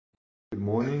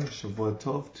morning, Shavua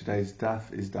Tov. Today's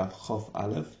daf is daf Chof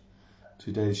Aleph.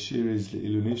 Today's shir is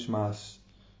Le'ilu Nishmas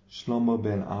Shlomo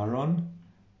ben Aaron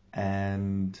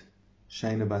and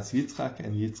Shaina bas Yitzchak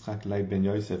and Yitzchak Leib ben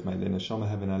Yosef. May the neshama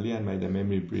have an aliyah and may the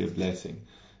memory be a blessing.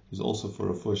 There's also for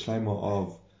a Shlomo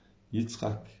of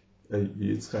Yitzchak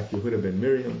Yehuda ben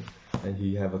Miriam, and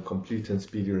he have a complete and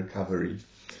speedy recovery.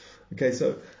 Okay,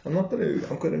 so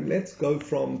let's go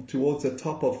from towards the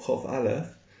top of Chof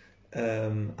Aleph,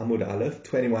 Amud Aleph,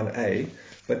 21a,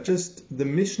 but just the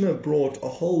Mishnah brought a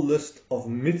whole list of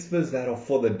mitzvahs that are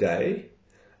for the day,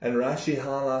 and Rashi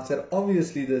highlights that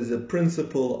obviously there's a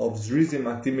principle of Zrizim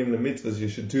Makdimim LeMitzvahs, you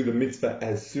should do the mitzvah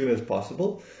as soon as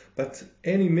possible, but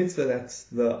any mitzvah that's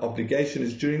the obligation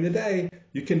is during the day,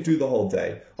 you can do the whole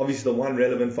day. Obviously the one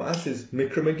relevant for us is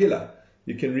Mikra Megillah.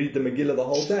 You can read the Megillah the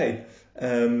whole day.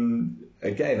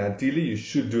 Again, ideally you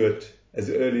should do it as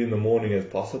early in the morning as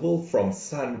possible. From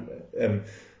sun,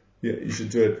 you should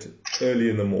do it early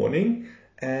in the morning.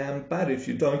 But if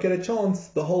you don't get a chance,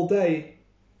 the whole day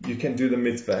you can do the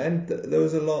mitzvah. And there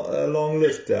was a long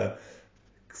list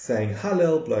saying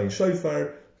Hallel, blowing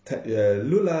shofar,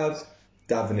 lulav,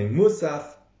 davening musaf,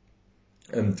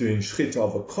 doing shchita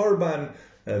of a korban,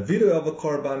 video of a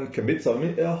korban,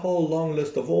 kamitzah, a whole long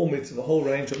list of all mitzvahs, a whole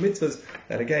range of mitzvahs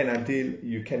that again, ideal,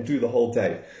 you can do the whole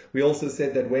day. We also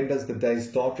said that when does the day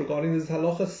start regarding this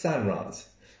halacha? Sunrise.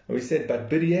 And we said, but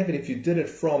b'diavad, if you did it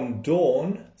from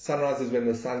dawn, sunrise is when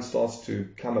the sun starts to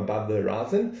come above the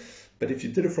horizon, but if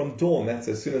you did it from dawn, that's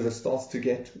as soon as it starts to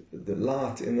get the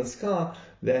light in the sky,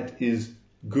 that is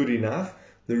good enough.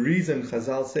 The reason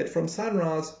Chazal said from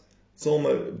sunrise, it's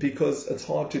almost because it's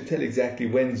hard to tell exactly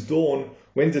when's dawn,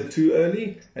 when's it too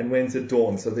early, and when's it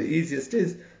dawn. So the easiest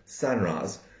is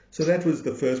sunrise. So that was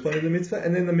the first one of the mitzvah.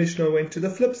 And then the Mishnah went to the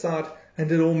flip side and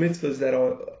did all mitzvahs that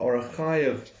are a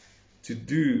chayav to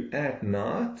do at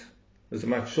night. There's a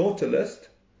much shorter list,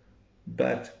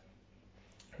 but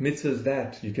mitzvahs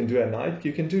that you can do at night,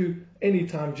 you can do any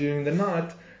time during the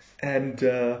night, and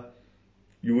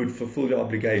you would fulfill your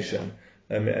obligation.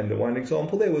 And the one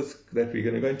example there was that we're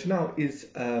going to go into now is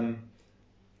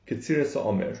Ketziras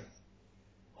Omer,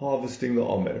 harvesting the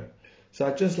Omer. So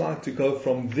I'd just like to go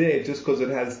from there, just because it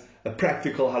has a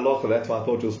practical halacha. That's why I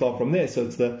thought we'll start from there. So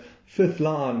it's the fifth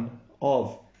line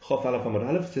of Chof Aleph Amud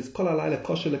Aleph. It says Kol halayla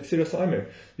kosher leketziras Omer.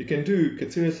 You can do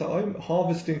Ketziras Omer,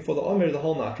 harvesting for the Omer the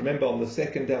whole night. Remember, on the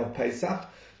second day of Pesach,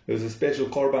 there was a special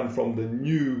korban from the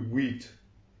new wheat,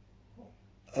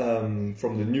 from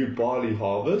the new barley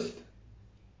harvest.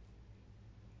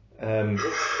 And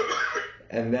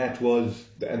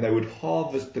they would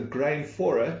harvest the grain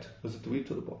for it. Was it the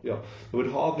wheat or the barley? Yeah, they would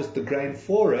harvest the grain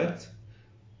for it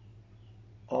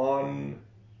on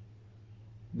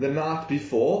the night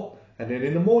before, and then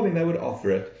in the morning they would offer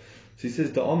it. So he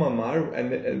says the Omar,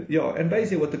 and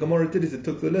basically what the Gemara did is it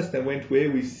took the list and went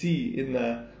where we see in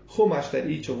the Chumash that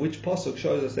each of which pasuk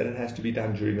shows us that it has to be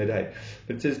done during the day.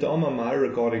 But it says the Omar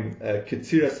regarding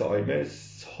Ketziras Omer,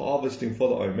 harvesting for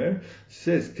the Omer,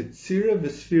 says Ketzira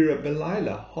v'sfira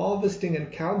b'layla, harvesting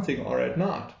and counting are at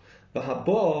night.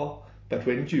 V'habah, but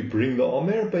when do you bring the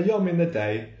Omer? B'yom, in the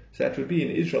day. So that would be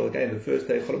in Israel again, the first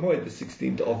day, Chol Hamoed, the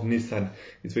 16th of Nisan,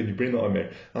 is when you bring the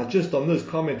Omer. Now just on this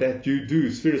comment that you do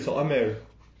sefiras Omer,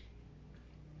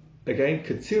 again,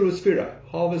 Ketzira v'sfira,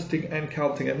 harvesting and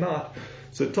counting at night.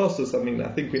 So Tosfos, I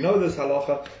think we know this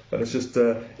halacha, but it's just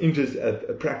a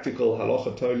practical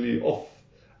halacha, totally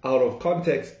out of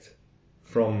context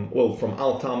from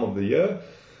our time of the year.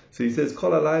 So he says,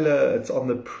 Kol halayla, it's on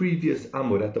the previous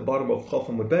Amud, at the bottom of Chof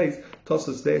Amud Beis.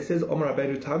 Tosfos there says, Omer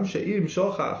Rabbeinu Tam she'im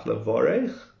shochach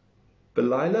levorech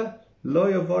b'layla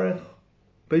lo yavorech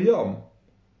b'yom.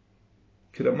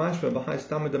 K'ramashma b'chai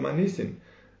stamad manisin.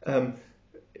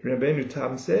 Rabbeinu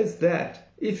Tam says that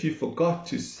if you forgot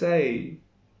to say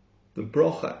the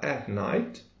brocha at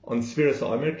night on sefiras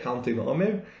Omer, counting the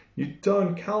Omer, you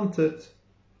don't count it.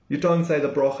 You don't say the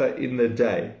brocha in the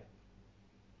day.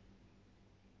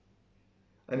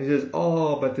 And he says,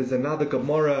 but there's another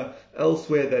Gemara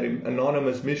elsewhere, that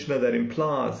anonymous Mishnah that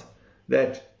implies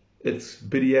that it's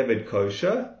b'diavad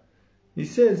kosher. He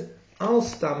says, our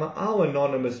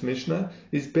anonymous Mishnah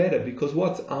is better, because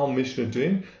what's our Mishnah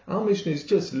doing? Our Mishnah is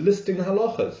just listing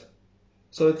halachas.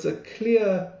 So it's a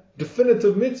clear,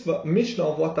 definitive Mishnah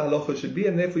of what the halacha should be,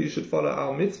 and therefore you should follow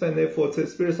our mitzvah, and therefore it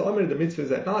says sefiras Omer, the mitzvah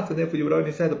is at night, and therefore you would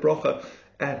only say the bracha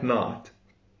at night.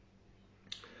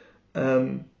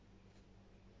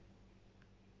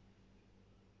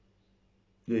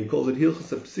 He calls it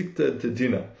hilchos psikta de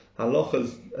dina,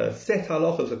 halachas, set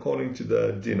halachas according to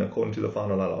the din, according to the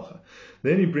final halacha.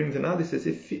 Then he brings another, he says,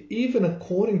 if even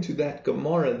according to that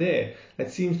Gemara there,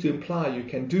 that seems to imply you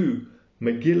can do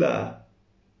Megillah,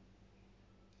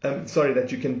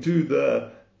 that you can do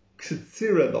the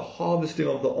sefiras, the harvesting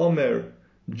of the Omer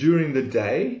during the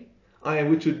day,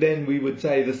 which would then, we would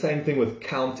say the same thing with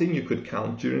counting, you could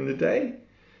count during the day.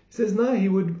 He says, no, he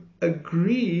would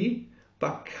agree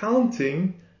by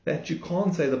counting that you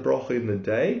can't say the bracha in the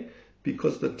day,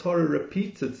 because the Torah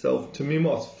repeats itself to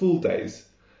mimos, full days.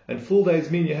 And full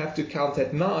days mean you have to count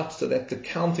at night, so that the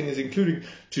counting is including,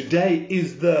 today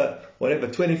is the,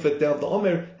 25th day of the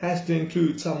Omer, has to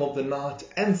include some of the night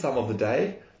and some of the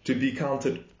day to be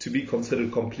counted, to be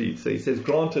considered complete. So he says,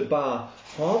 granted by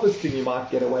harvesting you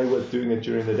might get away with doing it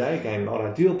during the day, again not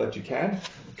ideal, but you can.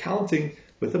 Counting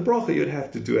with the bracha you'd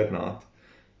have to do at night.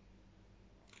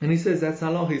 And he says, that's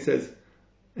halach, he says,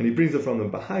 and he brings it from the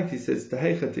Bahag, he says,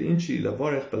 Tehecha te'inchi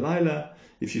lavorech belayla,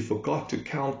 if you forgot to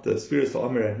count the sefiras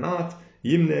Omer at night,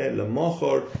 yimne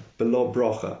lemachor belo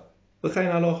bracha.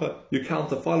 V'chein halacha, you count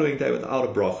the following day without a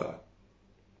bracha.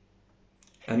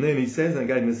 And then he says, and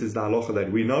again this is the halacha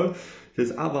that we know, he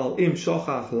says, Aval im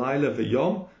shochach layla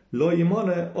v'yom, lo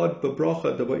yimone od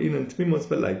bebracha deboinen tmimos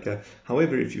beleika.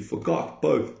 However, if you forgot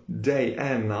both day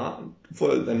and night,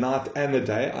 for the night and the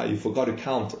day, you forgot to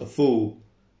count a full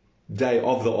day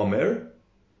of the Omer,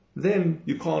 then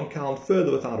you can't count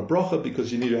further without a bracha,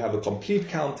 because you need to have a complete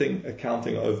counting,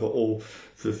 over all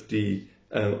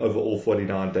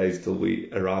 49 days till we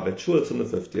arrive at Shavuot on the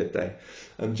 50th day.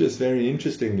 And just very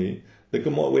interestingly, the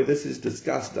Gemara where this is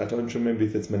discussed, I don't remember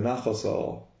if it's Menachos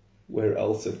or where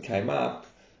else it came up.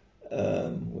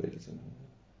 I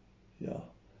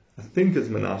think it's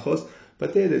Menachos.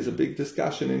 But there's a big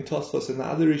discussion in Tosfos and the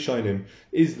other Rishonim.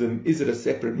 Is it a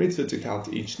separate mitzvah to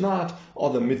count each night? Are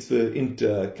the mitzvah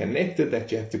interconnected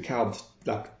that you have to count?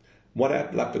 Like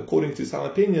according to some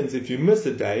opinions, if you miss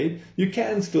a day, you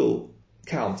can still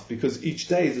count because each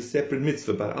day is a separate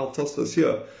mitzvah. But Al Tosfos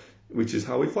here, which is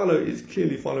how we follow, is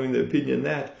clearly following the opinion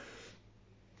that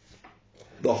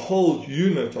the whole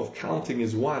unit of counting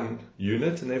is one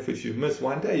unit, and therefore if you miss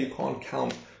one day, you can't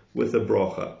count with a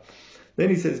bracha. Then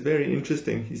he says, very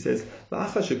interesting, he says,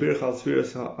 etc.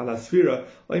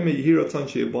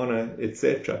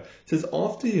 He says,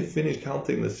 after you finish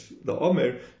counting the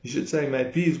Omer, you should say, may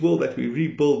it be His will that we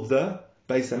rebuild the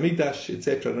Beis Hamikdash,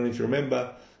 etc. I don't know if you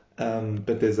remember,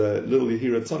 but there's a little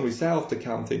Yehiratzon we say after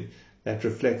counting that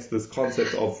reflects this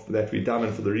concept of that we done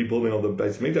for the rebuilding of the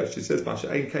Beis Hamikdash. He says,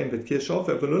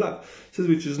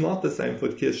 which is not the same for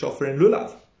Tkir Shofar and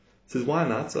Lulav. He says, why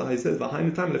not? So he says, behind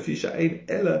the time, Lafisha Ein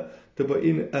Ella,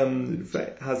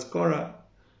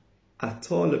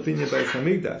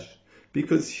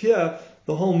 because here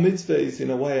the whole mitzvah is in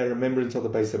a way a remembrance of the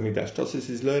Beis Hamikdash. Tosfos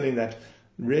is learning that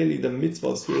really the mitzvah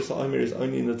of sefiras Omer is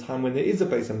only in the time when there is a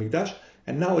Beis Hamikdash,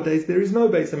 and nowadays there is no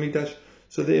Beis Hamikdash,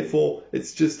 so therefore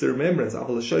it's just a remembrance. But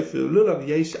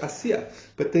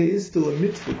there is still a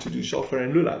mitzvah to do shofar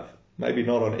and lulav. Maybe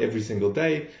not on every single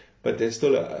day, but there's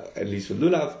still at least with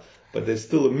lulav. But there's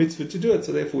still a mitzvah to do it,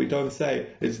 so therefore we don't say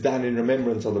it's done in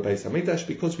remembrance of the Beis Hamikdash,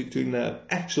 because we're doing the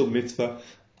actual mitzvah,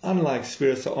 unlike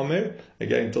sefiras Omer.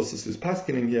 Again, Tosfos is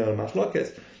paskening here on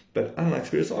Machlokes, but unlike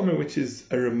sefiras Omer, which is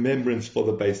a remembrance for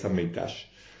the Beis Hamikdash.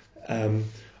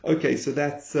 Okay, so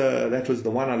that was the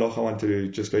one halacha I wanted to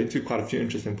just go into. Quite a few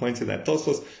interesting points in that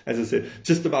Tosfos. As I said,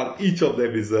 just about each of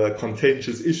them is a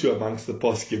contentious issue amongst the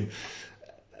poskim.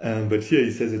 But here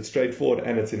he says it's straightforward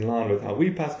and it's in line with how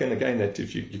we paskin. Again, that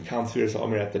if you count sefiras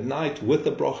Omer at the night with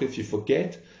the bracha, if you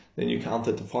forget, then you count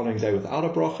it the following day without a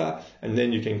bracha, and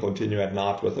then you can continue at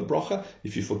night with a bracha.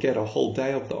 If you forget a whole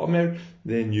day of the Omer,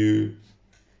 then you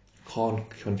can't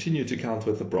continue to count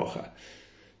with the bracha.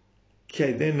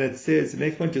 Okay, then it says, the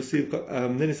next point you'll see,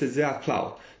 then it says Ze'ah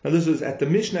Klal. Now this was at the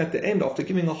Mishnah at the end, after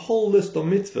giving a whole list of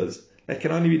mitzvahs that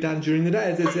can only be done during the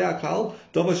day. It says Ze'ah Klal,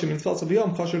 Dova Shemitzvah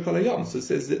B'yom, Kosher Kol HaYom. So it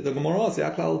says the Gemara,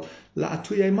 Ze'ah Klal,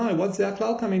 La'atuyei Mai. What's Ze'ah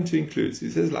Klal coming to include? So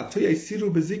it says La'atuyei Siru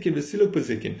Bezikin, Vesiluk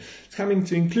Bezikin. It's coming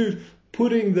to include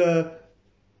putting the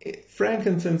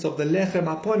frankincense of the lechem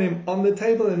aponim on the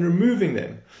table and removing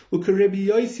them. Rabbi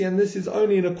Yossi, and this is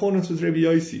only in accordance with Rabbi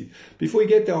Yossi. Before we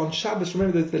get there on Shabbos,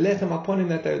 remember that the lechem aponim,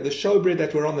 that the showbread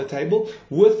that were on the table,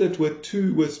 with it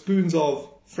were spoons of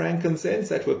frankincense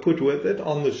that were put with it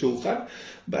on the shulchan.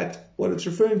 But what it's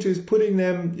referring to is putting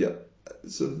them,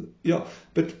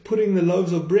 but putting the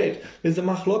loaves of bread. There's a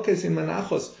machlokes in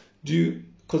Menachos.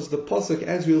 Because the pasuk,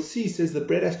 as we'll see, says the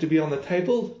bread has to be on the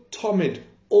table, tomid,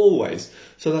 always.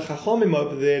 So the Chachamim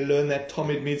over there learn that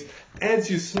tomid means as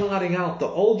you're sliding out the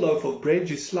old loaf of bread,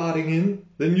 you're sliding in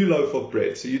the new loaf of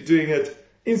bread. So you're doing it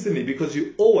instantly because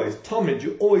you always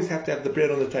have to have the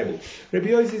bread on the table. Rabbi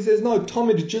Yossi says, no,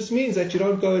 tomid just means that you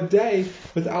don't go a day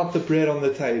without the bread on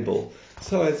the table.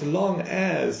 So as long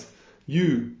as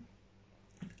you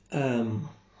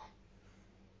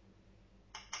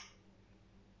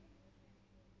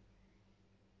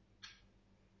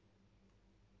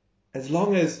as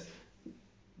long as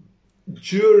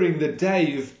during the day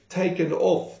you've taken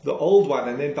off the old one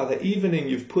and then by the evening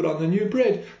you've put on the new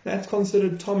bread, that's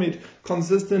considered tomid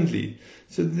consistently.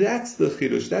 So that's the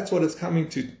chidush. That's what it's coming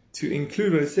to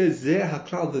include. When it says zeh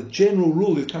haklal, the general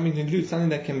rule is coming to include something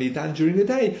that can be done during the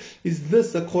day. Is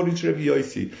this according to Rabbi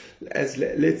Yossi?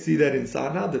 Let's see that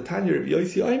inside now. The Tanya Rabbi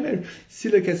Yossi Omer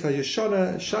silekes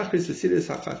hayeshana shachris v'silis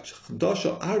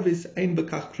hachadasha arvis ein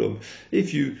bekach klum.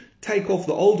 If you take off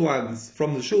the old ones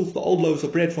from the shulchan, the old loaves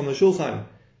of bread from the shulchan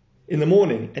in the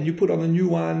morning, and you put on the new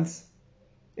ones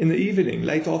in the evening,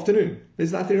 late afternoon,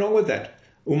 there's nothing wrong with that.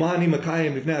 Umani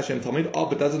makayim livnei Hashem tamid. Oh,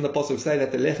 but doesn't the pasuk say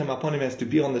that the lechem aponim has to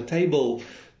be on the table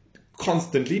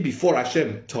constantly before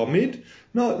Hashem tamid?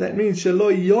 No, that means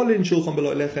shelo yolin shulchan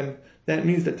b'lo lechem. That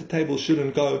means that the table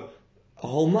shouldn't go a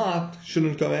whole night,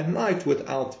 shouldn't go at night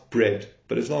without bread.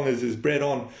 But as long as there's bread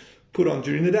put on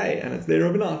during the day, and it's there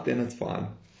overnight, then it's fine.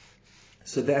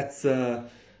 So that's the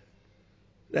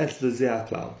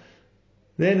ze'aklal.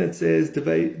 Then it says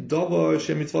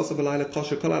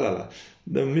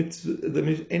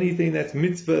anything that's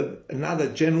mitzvah, another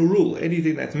general rule,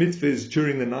 anything that's mitzvah is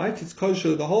during the night, it's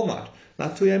kosher the whole night.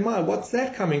 What's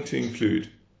that coming to include?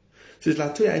 It says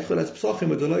to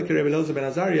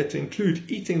include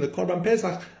eating the korban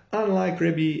pesach, unlike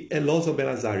Rabbi Elazar ben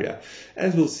Azariah.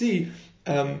 As we'll see,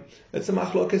 it's a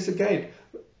machlokes again.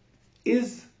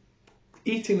 Is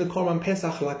eating the korban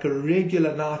pesach like a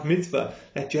regular night mitzvah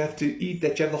that you have to eat,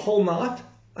 that you have the whole night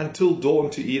until dawn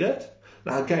to eat it?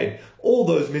 Now again, all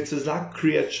those mitzvahs like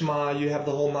Kriyat Shema, you have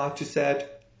the whole night to say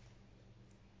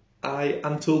it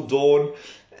until dawn.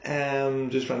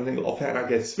 Just trying to think offhand, I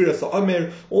guess sefiras, so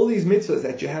Omer, all these mitzvahs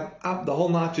that you have up the whole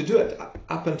night to do it,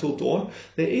 up until dawn.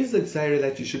 There is a tzara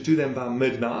that you should do them by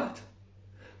midnight.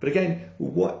 But again,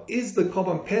 what is the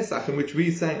korban pesach in which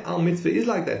we're saying our mitzvah is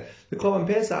like that? The korban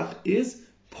pesach is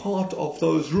part of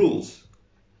those rules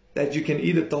that you can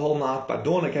eat it the whole night by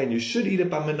dawn. Again, you should eat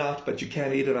it by midnight, but you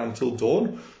can't eat it until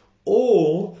dawn.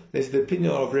 Or there's the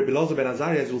opinion of Rabbi Elazar ben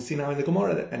Azariah, as we'll see now in the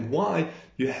Gemara, and why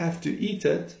you have to eat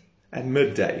it at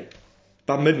midnight.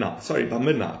 It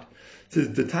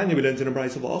says the Tanya we learned in the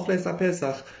Brayso of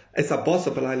Pesach.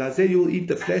 You will eat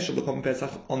the flesh of the korban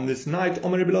pesach on this night.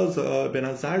 Omer Rabbi Elazar ben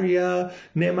Azariah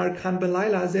ne'emar kan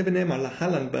belayla hazeh v'ne'emar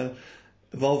lahalan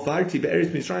v'alvarti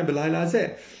be'eretz Mitzrayim belayla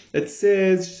hazeh. It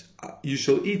says you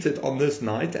shall eat it on this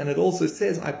night, and it also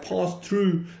says I passed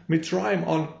through Mitzrayim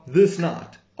on this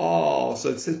night. Oh, so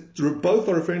it says both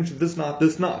are referring to this night.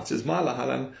 It says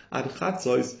malahalan ad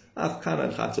chatzos afkan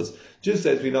ad chatzos. Just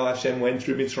as we know Hashem went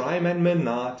through Mitzrayim at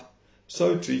midnight,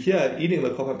 so to here, eating the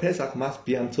korban pesach must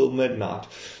be until midnight.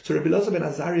 So Rabbi Elazar ben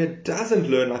Azariah doesn't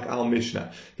learn like our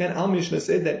Mishnah. Again, our Mishnah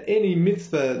said that any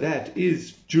mitzvah that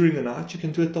is during the night, you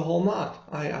can do it the whole night,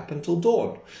 up until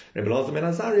dawn. Rabbi Elazar ben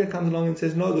Azariah comes along and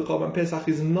says, no, the korban pesach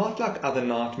is not like other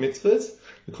night mitzvahs.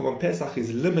 The korban pesach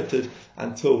is limited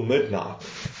until midnight.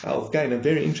 Again, a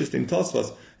very interesting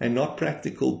tosfos, and not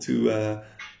practical to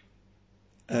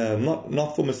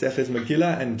not for Maseches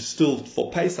Megillah and still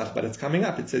for Pesach, but it's coming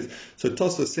up. It says, so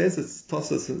Tosfos says, it's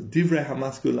Tosfos Divrei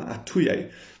Hamaskul Atuyeh.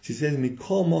 She says,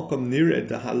 Mikol Mokom Nired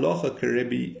the Halacha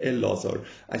Kerebi Elazar.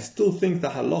 I still think the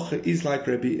Halacha is like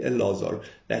Rabbi Elazar,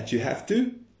 that you have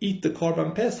to eat the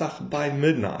Korban Pesach by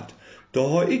midnight.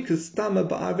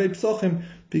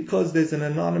 Because there's an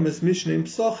anonymous Mishnah in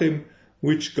Pesachim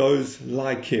which goes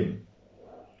like him.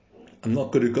 I'm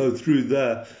not going to go through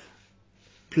the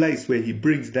place where he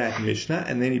brings that Mishnah,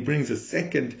 and then he brings a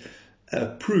second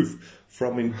proof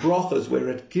from in Brachos where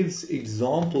it gives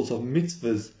examples of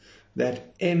mitzvahs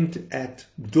that end at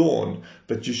dawn,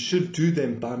 but you should do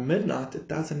them by midnight. It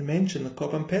doesn't mention the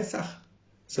Korban Pesach.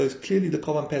 So clearly the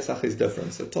Korban Pesach is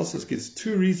different. So Tosfos gives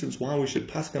two reasons why we should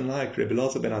paskin like Rabbi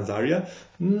Elazar ben Azariah,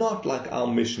 not like our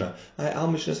Mishnah. Our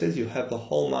Mishnah says you have the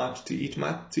whole night to eat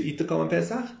the Korban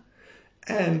Pesach,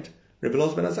 and Rabbi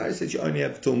Elazar ben Azariah says you only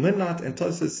have till midnight, and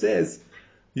Tosfos says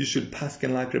you should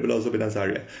paskin like Rabbi Elazar ben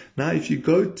Azariah. Now, if you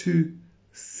go to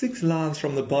 6 lines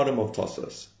from the bottom of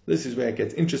Tosfos, this is where it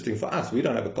gets interesting for us. We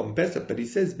don't have a Korban Pesach, but he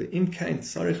says, "Be'im kain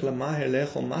tzarich lamaher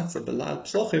lechol matzah b'lal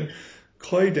psochim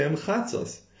koidem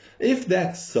chatzos." If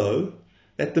that's so,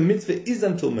 that the mitzvah is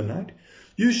until midnight,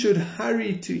 you should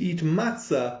hurry to eat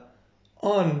matzah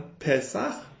on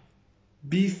Pesach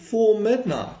before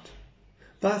midnight.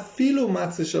 Vafilu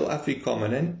matzah shel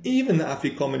afikomen, and even the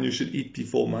afikomen you should eat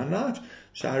before midnight.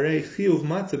 Sharei chiyuv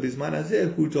matzah bizman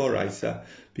hazeh hu doraisa,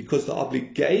 because the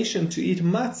obligation to eat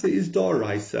matzah is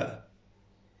doraisa.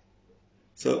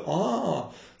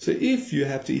 So if you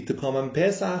have to eat the Korban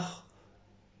Pesach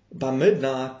by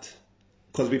midnight,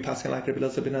 because we pass like Rabbi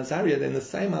Elazar ben Azariah, then the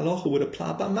same halacha would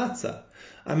apply by matzah.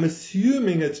 I'm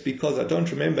assuming it's because I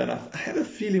don't remember, and I have a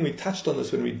feeling we touched on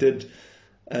this when we did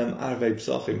Arvei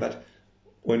Pesachim, but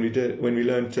when we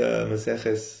learned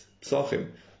Maseches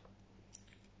Pesachim,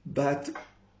 but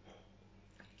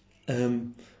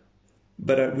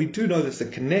we do know there's a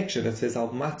connection. It says al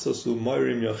matzah su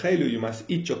moirim yochelu, you must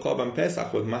eat your Korban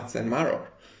Pesach with matzah and maror.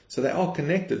 So they are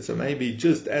connected. So maybe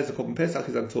just as the Korban Pesach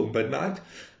is until midnight,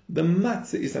 the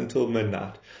matzah is until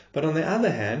midnight. But on the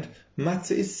other hand,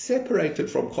 matzah is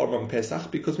separated from Korban Pesach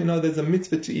because we know there's a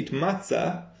mitzvah to eat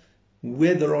matzah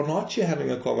whether or not you're having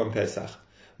a Korban Pesach.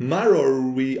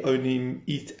 Maror we only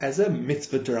eat as a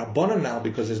mitzvah d'Rabbanan now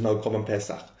because there's no Korban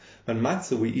Pesach. But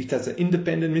matzah we eat as an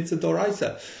independent mitzvah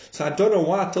d'oraisa. So I don't know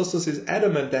why Tosfos is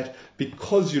adamant that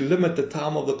because you limit the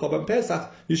time of the Korban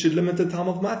Pesach, you should limit the time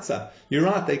of matzah. You're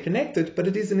right, they're connected, but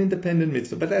it is an independent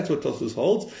mitzvah. But that's what Tosfos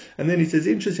holds. And then he says,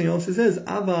 interesting, he also says,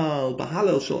 Aval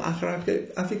b'halal shel achar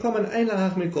afikomen ein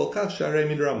lahach mikol kach sharei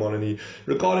min Rabbanani.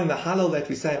 Regarding the halal that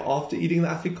we say after eating the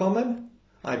afikomen,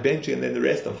 I bench and then the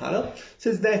rest of halal,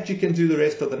 says that you can do the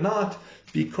rest of the night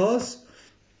because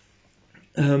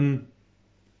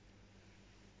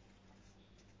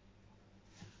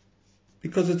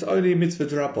it's only mitzvah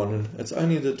d'Rabbanan. It's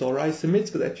only the Doraisa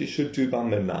mitzvah that you should do by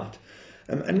midnight.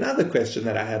 Another question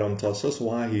that I had on Tosfos,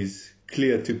 why he's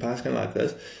clear to Paskin like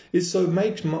this, is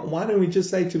why don't we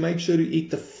just say to make sure to eat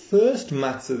the first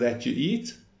matzah that you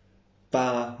eat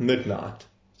by midnight?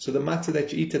 So the matzah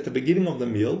that you eat at the beginning of the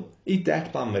meal, eat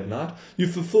that by midnight. You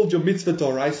fulfilled your mitzvah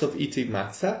d'oraisa of eating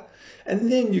matzah,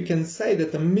 and then you can say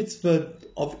that the mitzvah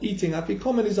of eating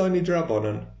afikomen is only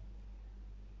d'Rabbanan.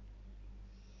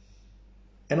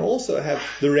 And also have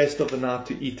the rest of the night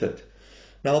to eat it.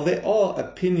 Now there are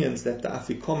opinions that the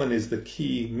afikomen is the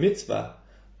key mitzvah,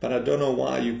 but I don't know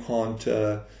why you can't,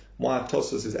 why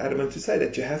Tosfos is adamant to say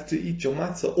that you have to eat your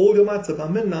matzah, all your matzah by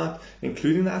midnight,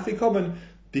 including the afikomen,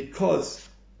 because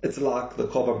it's like the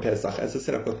Korban Pesach. As I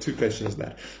said, I've got two questions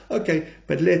there. Okay,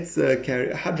 but let's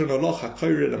carry Hadron Aloch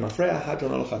HaKoyre L'Mafreya,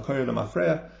 Hadron Aloch HaKoyre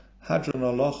L'Mafreya, Hadron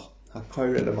Aloch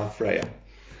HaKoyre L'Mafreya.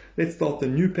 Let's start the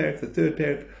new parak, the third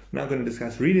parak. We're now going to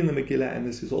discuss reading the Megillah, and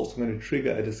this is also going to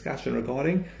trigger a discussion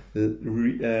regarding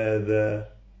the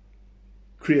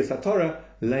Kriyas HaTorah,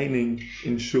 leining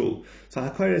in shul. So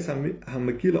HaKoyres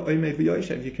HaMegillah Oimei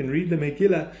V'Yoshev, you can read the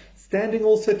Megillah standing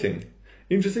or sitting.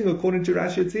 Interesting, according to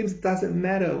Rashi, it seems it doesn't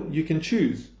matter. You can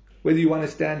choose whether you want to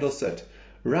stand or sit.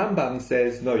 Rambam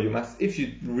says, no, you must, if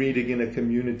you're reading in a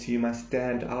community, you must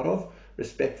stand out of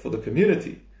respect for the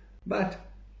community. But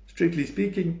strictly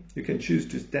speaking, you can choose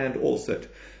to stand or sit.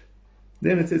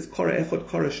 Then it says, Kora Echot,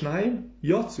 Kora Shnayim,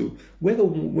 Yotzu.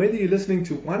 Whether you're listening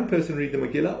to one person read the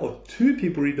Megillah or two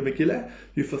people read the Megillah,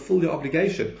 you fulfill your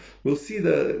obligation. We'll see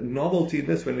the novelty in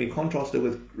this when we contrast it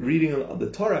with reading of the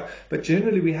Torah, but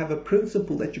generally we have a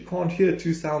principle that you can't hear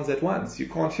two sounds at once. You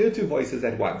can't hear two voices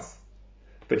at once.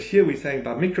 But here we're saying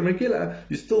by Mikra Megillah,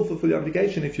 you still fulfill your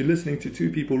obligation if you're listening to two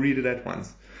people read it at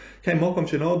once. If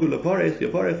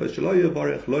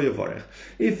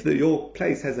your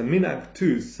place has a minhag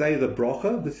to say the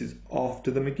bracha, this is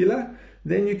after the Megillah,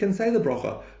 then you can say the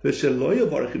bracha. If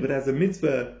it has a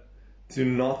mitzvah to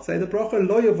not say the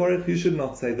bracha, you should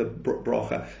not say the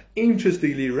bracha.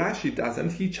 Interestingly, Rashi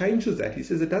doesn't. He changes that. He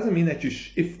says it doesn't mean that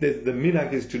if the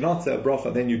minhag is to not say a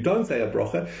bracha, then you don't say a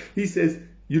bracha. He says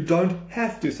you don't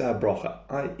have to say a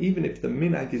bracha. Even if the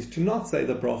minhag is to not say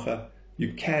the bracha,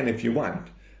 you can if you want.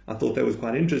 I thought that was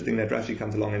quite interesting that Rashi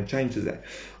comes along and changes that.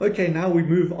 Okay, now we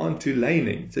move on to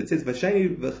leining. So it says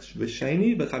V'sheni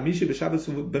v'chamishi b'Shabbos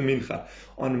b'mincha.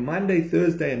 On Monday,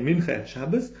 Thursday, and mincha at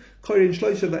Shabbos, korin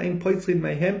shloisha v'ein poitzrin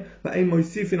mehem v'ein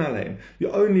moisifin aleim.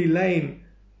 You only lein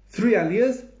 3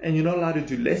 aliyahs, and you're not allowed to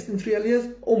do less than 3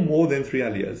 aliyahs or more than 3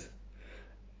 aliyahs.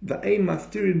 V'ein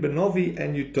maftirin b'novi,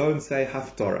 and you don't say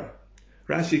haftorah.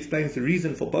 Rashi explains the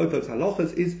reason for both those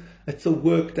halachas is it's a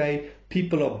work day,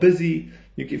 people are busy.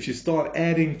 If you start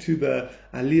adding to the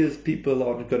aliyahs, people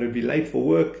are going to be late for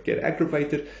work, get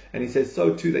aggravated. And he says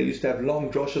so too, they used to have long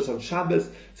droshes on Shabbos,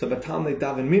 so by the time they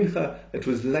daven mincha, it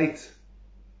was late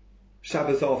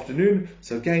Shabbos afternoon.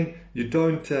 So again, you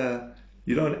don't add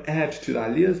to the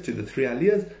aliyahs, to the 3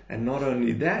 aliyahs, and not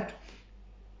only that,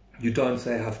 you don't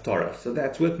say haftarah. So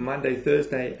that's with Monday,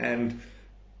 Thursday, and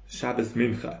Shabbos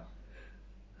mincha.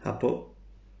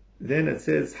 Then it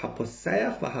says, if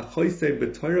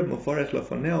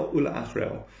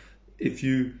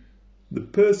the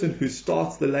person who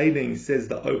starts the leining says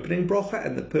the opening bracha,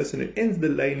 and the person who ends the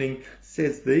leining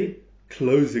says the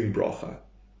closing bracha.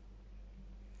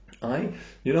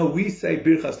 We say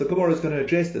Birchas, the Gemara is going to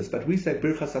address this, but we say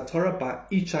Birchas HaTorah by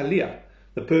each aliyah.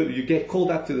 You get called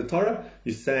up to the Torah,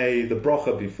 you say the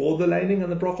bracha before the leining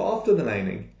and the bracha after the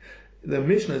leining. The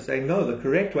Mishnah is saying, no, the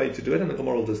correct way to do it, and the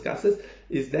Gemara will discuss this,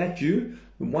 is that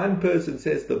one person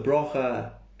says the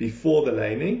bracha before the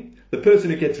leining, the person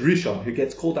who gets rishon, who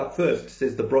gets called up first,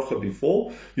 says the bracha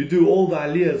before, you do all the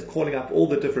aliyahs calling up all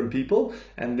the different people,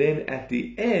 and then at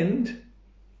the end,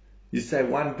 you say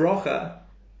one bracha,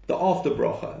 the after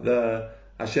bracha, the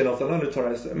Asher Naltananu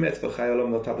Torah Emes v'chaya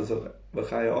olam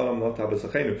not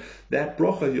tabasachenu. That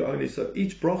bracha you only, so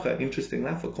each bracha, interesting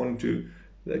enough, according to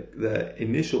the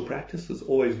initial practice, was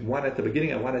always one at the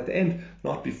beginning and one at the end,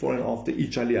 not before and after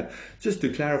each aliyah. Just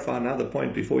to clarify another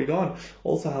point before we go on,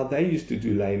 also how they used to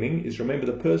do leining is, remember,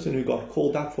 the person who got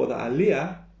called up for the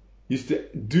aliyah used to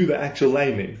do the actual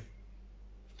leining.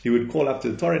 He would call up to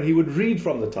the Torah and he would read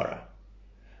from the Torah.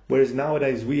 Whereas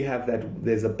nowadays we have that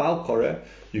there's a Bal Korah,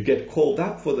 you get called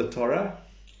up for the Torah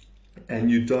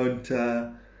and you don't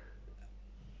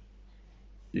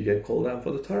you get called up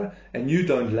for the Torah and you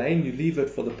don't lein, you leave it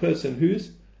for the person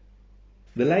who's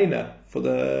the leiner, for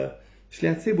the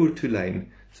Shliach Tzibur to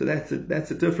lein. So that's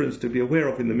a difference to be aware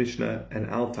of in the Mishnah and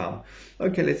our time.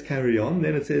 Okay, let's carry on.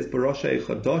 Then it says Baroshay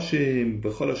Chadashim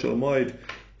B'chol Shel Moed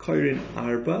Koirin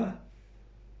Arba.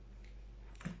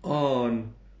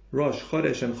 On Rosh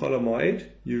Chodesh and Chol HaMoed,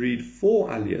 you read 4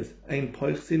 aliyahs. Ein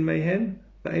poichsin mehen,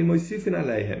 ve'ein moisifin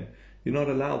aleihem. You're not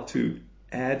allowed to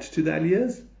add to the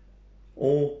aliyahs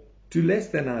or do less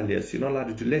than aliyahs. You're not allowed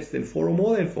to do less than 4 or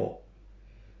more than 4.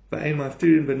 Ve'ein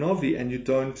maftirin b'novi, and you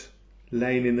don't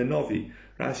lein in the novi.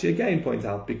 Rashi again points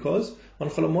out, because on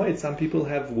Chol HaMoed some people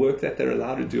have work that they're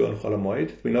allowed to do on Chol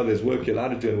HaMoed. We know there's work you're allowed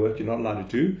to do and work you're not allowed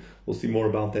to do. We'll see more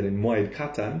about that in Moed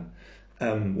Katan.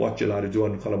 What you're allowed to do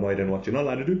on Chol HaMoed and what you're not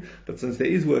allowed to do. But since there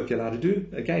is work you're allowed to do,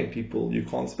 again, you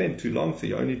can't spend too long, so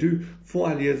you only do 4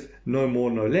 aliyahs, no more,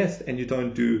 no less, and you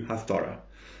don't do haftarah.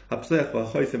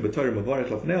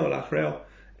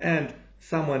 And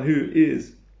someone who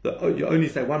is, you only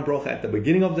say one bracha at the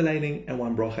beginning of the leining and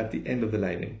one bracha at the end of the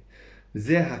leining.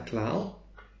 Zeh haklal,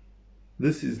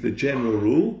 this is the general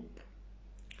rule.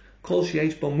 Kol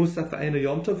sheish bo musaf v'eino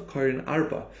yom tov korin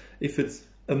arba. If there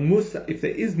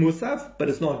is musaf, but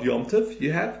it's not Yom Tov,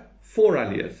 you have 4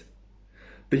 aliyahs.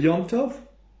 B'Yom Tov,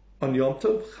 on Yom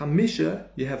Tov, Chamisha,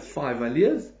 you have 5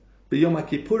 aliyahs. B'Yom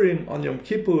HaKippurim, on Yom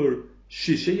Kippur,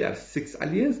 Shisha, you have 6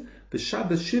 aliyahs.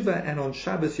 B'Shabbos Shiva, and on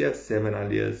Shabbos you have 7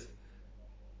 aliyahs.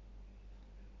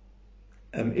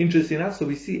 Interesting enough, so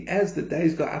we see as the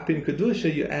days go up in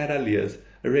Kedusha, you add aliyahs.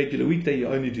 A regular weekday you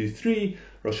only do 3.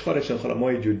 Rosh Chodesh and Chol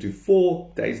HaMoed you do 4.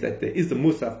 Days that there is the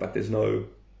musaf, but there's no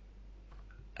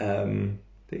there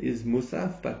is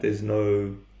Musaf, but there's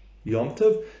no Yom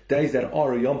Tov. Days that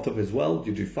are a Yom Tov as well,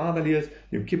 you do 5 aliyahs.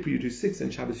 Yom Kippur you do 6,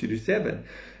 and Shabbos you do 7.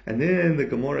 And then the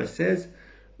Gemara says,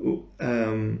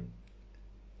 Ein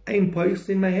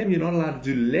poichsin mehem, you're not allowed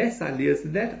to do less aliyahs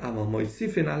than that. Aval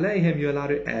moisifin aleihem, you're allowed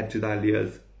to add to the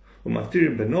aliyahs.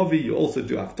 Umaftirim benovi, you also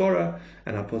do haftarah,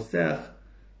 and aposech.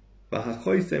 And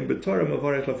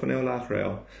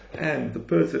the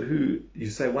person who, you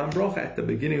say one bracha at the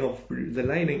beginning of the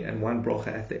leining and one bracha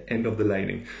at the end of the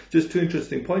leining. Just 2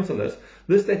 interesting points on this.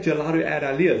 This that you're allowed to add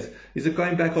aliyahs, is it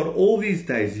going back on all these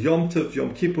days, Yom Tov,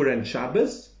 Yom Kippur and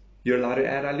Shabbos, you're allowed to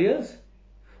add aliyahs?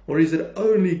 Or is it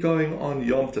only going on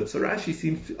Yom Tov? So Rashi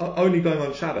seems to, only going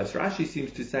on Shabbos. Rashi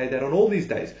seems to say that on all these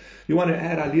days, you want to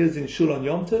add aliyahs in Shul on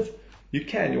Yom Tov? You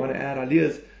can. You want to add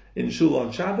aliyahs in Shul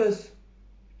on Shabbos?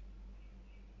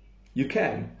 You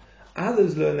can.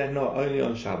 Others learn that no, only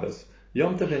on Shabbos.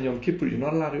 Yom Tov and Yom Kippur, you're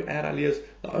not allowed to add aliyahs.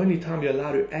 The only time you're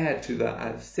allowed to add to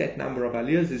the set number of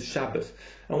aliyahs is Shabbos.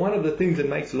 And one of the things that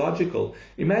makes logical,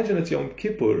 imagine it's Yom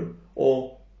Kippur,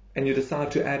 and you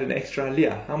decide to add an extra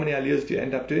aliyah. How many aliyahs do you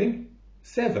end up doing?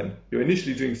 7. You're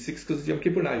initially doing 6 because it's Yom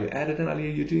Kippur. Now you added an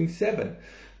aliyah, you're doing 7.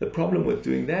 The problem with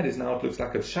doing that is now it looks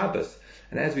like it's Shabbos.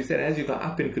 And as we said, as you go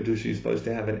up in Kedusha, you're supposed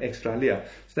to have an extra aliyah.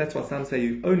 So that's why some say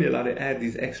you're only allowed to add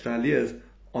these extra aliyahs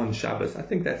on Shabbos. I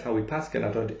think that's how we paskin.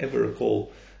 I don't ever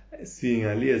recall seeing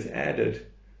aliyahs added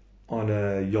on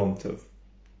a Yom Tov.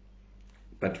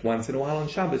 But once in a while on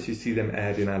Shabbos, you see them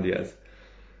add in aliyahs.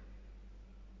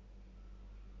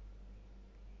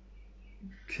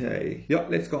 Okay,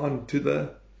 let's go on to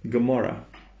the Gemara.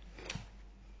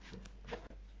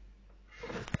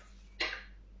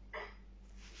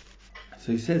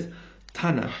 So he says,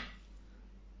 Tana.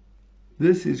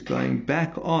 This is going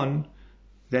back on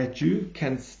that you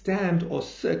can stand or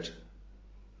sit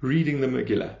reading the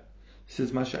Megillah. It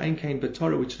says, Masha'ain kain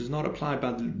b'Torah, which does not apply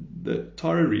by the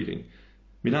Torah reading.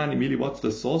 Minani Mili, what's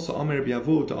the source? So Omer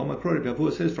Biavu, the Omer Kror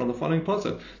Biavu says from the following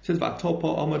pasuk. It says,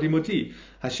 Vatopo Omadimoti.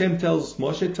 Hashem tells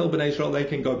Moshe, tell Bnei Israel they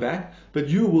can go back, but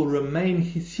you will remain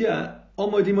here,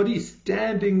 Omadimoti,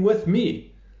 standing with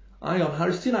me. On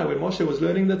Har Sinai, when Moshe was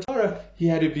learning the Torah, he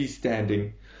had to be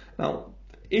standing. Now,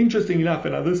 interesting enough,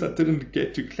 and this I didn't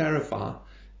get to clarify,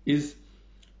 is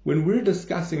when we're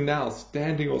discussing now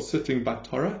standing or sitting by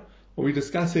Torah, are we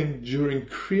discussing during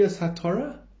Kriyas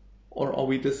HaTorah, or are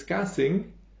we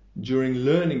discussing during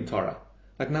learning Torah?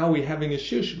 Like now we're having a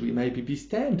shir, should we maybe be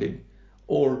standing?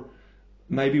 Or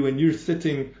maybe when you're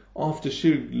sitting after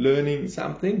shir learning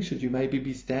something, should you maybe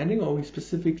be standing? Or are we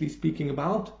specifically speaking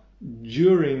about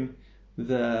during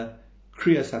the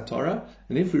Kriyas HaTorah?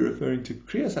 And if we're referring to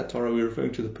Kriyas HaTorah, we're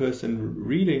referring to the person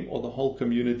reading or the whole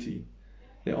community.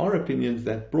 There are opinions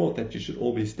that brought that you should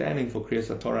all be standing for Kriyas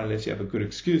HaTorah unless you have a good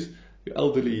excuse. You're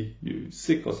elderly, you're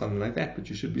sick or something like that, but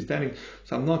you should be standing.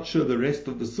 So I'm not sure the rest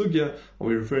of the sugya, are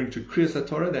we referring to Kriyas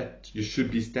HaTorah that you should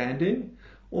be standing,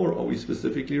 or are we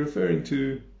specifically referring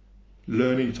to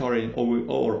learning Torah,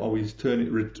 or are we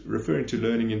referring to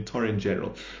learning in Torah in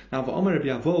general? Now,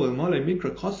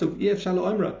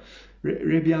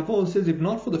 Rabbi Yavol says, if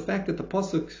not for the fact that the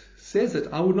pasuk says it,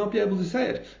 I would not be able to say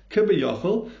it.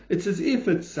 It's as if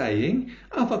it's saying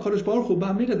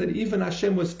that even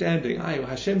Hashem was standing.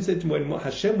 Hashem said when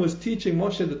Hashem was teaching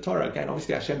Moshe the Torah. Again,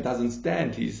 obviously Hashem doesn't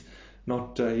stand. He's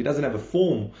not. He doesn't have a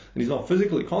form, and he's not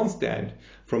physically can't stand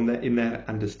from that in that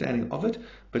understanding of it.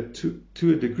 But to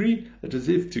a degree, it is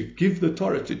as if to give the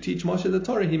Torah, to teach Moshe the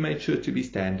Torah, he made sure to be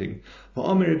standing.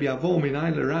 How do you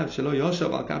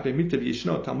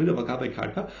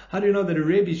know that a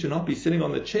Rebbe should not be sitting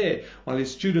on the chair while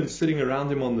his students sitting around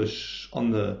him on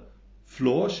the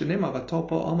floor?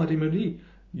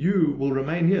 You will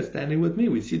remain here standing with me.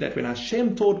 We see that when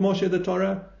Hashem taught Moshe the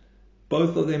Torah,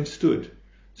 both of them stood.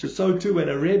 So too when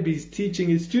a Rebbe is teaching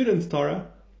his students Torah,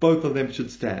 both of them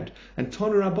should stand. And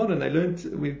Tonu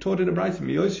Rabbanan, we taught in a brayso,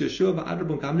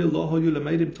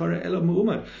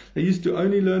 they used to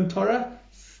only learn Torah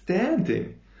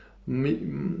standing.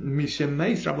 Once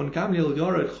Rabban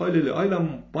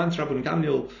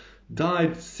Gamliel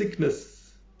died,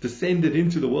 sickness descended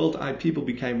into the world, people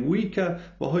became weaker,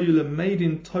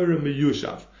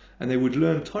 and they would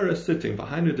learn Torah sitting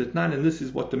behind it at nine. And this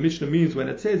is what the Mishnah means when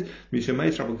it says, once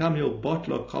Rabban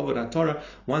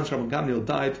Gamliel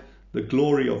died, the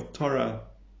glory of Torah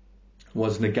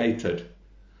was negated.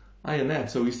 And that.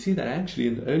 So we see that actually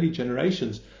in the early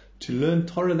generations, to learn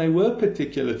Torah, they were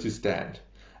particular to stand.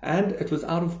 And it was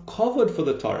out of kavod for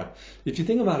the Torah. If you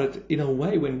think about it, in a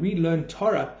way, when we learn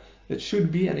Torah, it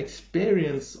should be an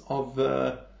experience of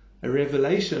a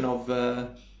revelation of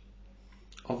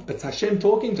it's Hashem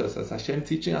talking to us, it's Hashem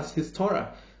teaching us His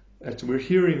Torah. We're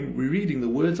reading the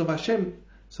words of Hashem,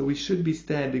 so we should be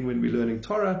standing when we're learning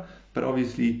Torah. But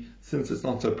obviously, since it's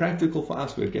not so practical for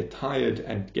us, we'll get tired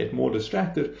and get more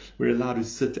distracted. We're allowed to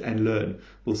sit and learn.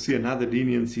 We'll see another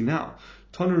leniency now.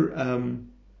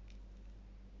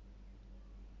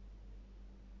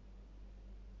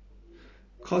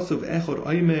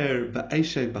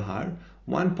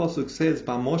 One pasuk says,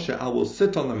 "By Moshe I will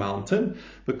sit on the mountain."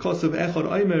 Because of Echad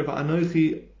Omer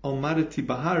va'anochi omadeti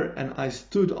bahar, and I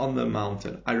stood on the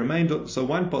mountain. I remained. So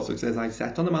one pasuk says I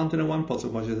sat on the mountain, and one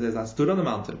pasuk Moshe says I stood on the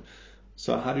mountain.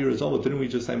 So how do you resolve it? Didn't we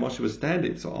just say Moshe was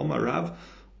standing? So Omar Rav,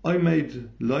 Omed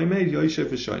loimed yoshev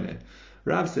v'shoyneh.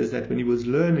 Rav says that when he was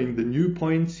learning the new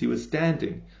points, he was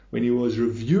standing. When he was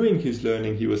reviewing his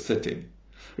learning, he was sitting.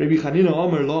 Rabbi Chanina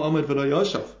Omer lo omed v'lo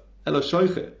yoshev elo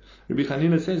shoyche. Rabbi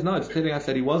Chanina says, no, it's telling us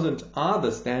that he wasn't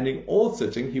either standing or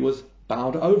sitting, he was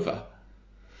bowed over.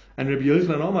 And Rabbi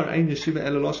Yochanan Omar, ein yeshiva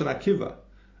ela loshen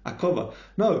akova.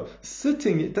 No,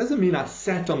 sitting, it doesn't mean I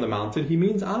sat on the mountain, he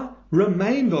means I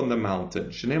remained on the mountain.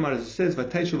 Shneimar, as it says,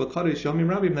 v'teishu v'kodesh yomim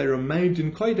rabim, they remained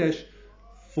in Kodesh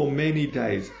for many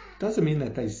days. It doesn't mean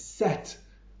that they sat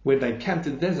when they camped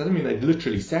in the desert. It doesn't mean they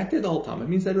literally sat there the whole time. It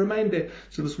means they remained there.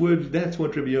 So this word, that's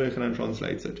what Rabbi Yochanan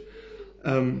translates it.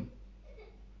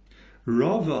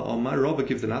 Rava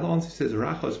gives another answer. He says,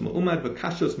 Rachos ma'umad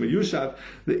v'kashos ma'yushav.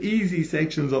 The easy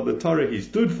sections of the Torah he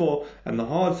stood for, and the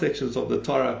hard sections of the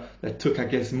Torah that took, I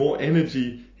guess, more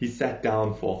energy, he sat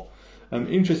down for.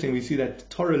 Interesting, we see that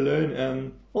Torah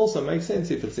learn also makes sense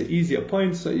if it's an easier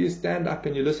point, so you stand up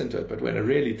and you listen to it. But when it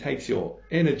really takes your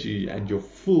energy and your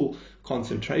full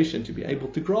concentration to be able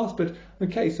to grasp it,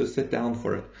 okay, so sit down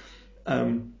for it.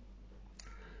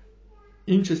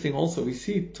 Interesting also, we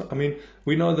see,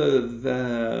 we know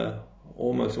the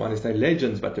almost want to say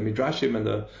legends, but the Midrashim and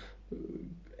the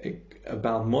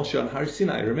about Moshe on Har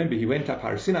Sinai. Remember, he went up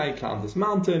Har Sinai, he climbed this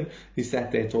mountain, he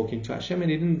sat there talking to Hashem,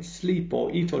 and he didn't sleep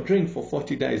or eat or drink for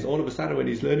 40 days. All of a sudden, when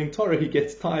he's learning Torah, he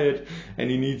gets tired and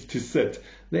he needs to sit.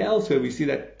 There elsewhere, we see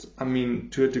that,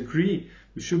 to a degree,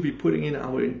 we should be putting in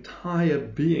our entire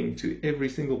being to every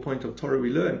single point of Torah we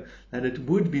learn, that it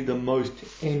would be the most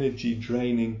energy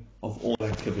draining of all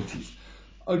activities.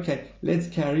 Okay, let's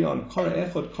carry on. Kora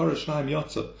echad, kora shnaim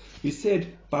yotza. We said,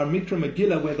 Bar Mikra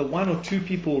Megillah, where the one or two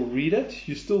people read it,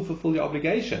 you still fulfill your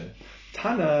obligation.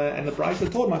 Tana and the Brisa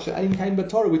taught Masha Ein Kain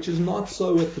B'Torah, which is not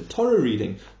so with the Torah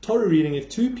reading. Torah reading, if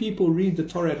two people read the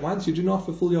Torah at once, you do not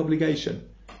fulfill your obligation.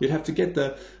 You'd have to get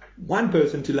the one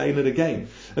person to lein it again.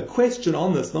 A question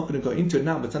on this, not going to go into it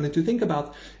now, but something to think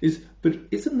about is, but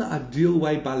isn't the ideal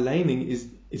way by leining is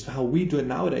how we do it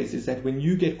nowadays, is that when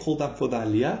you get called up for the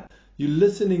aliyah, you're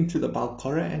listening to the Baal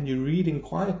Korah and you're reading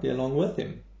quietly along with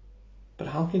him. But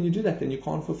how can you do that? Then you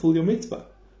can't fulfill your mitzvah.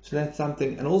 So that's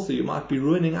something, and also you might be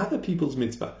ruining other people's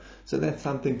mitzvah. So that's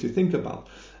something to think about.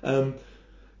 By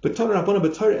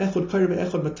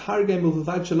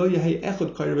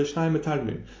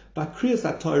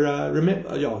Kriyas Torah,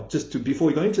 remember, before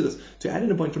we go into this, to add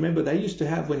in a point, remember they used to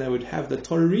have, when they would have the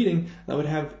Torah reading, they would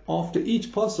have after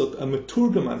each pasuk a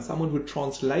maturgaman, someone would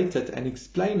translate it and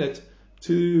explain it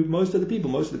to most of the people.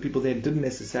 Most of the people there didn't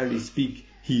necessarily speak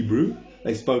Hebrew,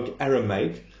 they spoke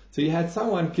Aramaic. So you had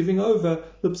someone giving over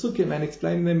the psukim and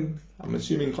explaining them, I'm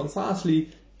assuming concisely,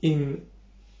 in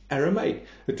Aramaic.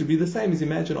 It would be the same as,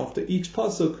 imagine after each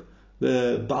pasuk,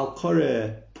 the Baal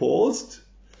Korah paused,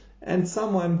 and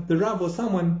the Rav or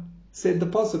someone said the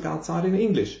pasuk outside in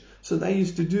English. So they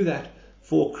used to do that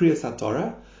for Kriyas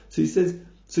Torah. So he says,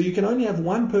 so you can only have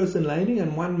one person leining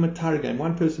and one matargim,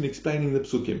 one person explaining the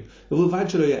psukim. And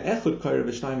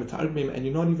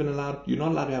you're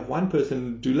not allowed to have one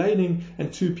person do leining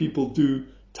and two people do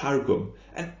targum.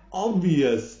 And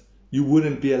obvious, you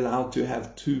wouldn't be allowed to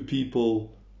have two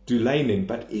people do leining,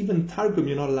 but even targum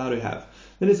you're not allowed to have.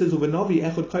 Then it says, when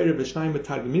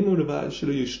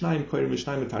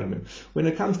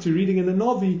it comes to reading in the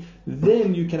Navi,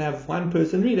 then you can have one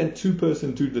person read and two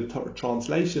person do the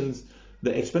translations,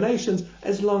 the explanations,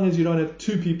 as long as you don't have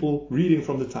two people reading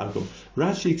from the Targum.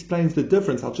 Rashi explains the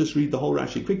difference. I'll just read the whole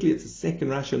Rashi quickly. It's the second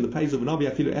Rashi on the page of Navi.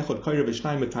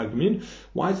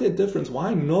 Why is there a difference?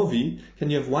 Why in Navi can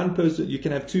you have one person, you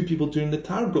can have two people doing the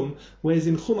Targum, whereas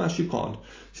in Chumash you can't?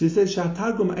 So he says, so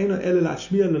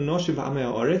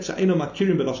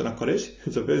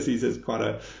first he says quite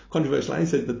a controversial line. He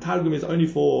says the Targum is only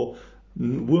for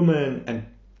women and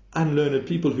unlearned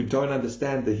people who don't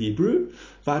understand the Hebrew.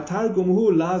 Targum,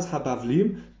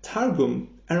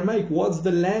 Aramaic, was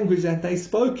the language that they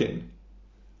spoke in.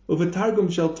 When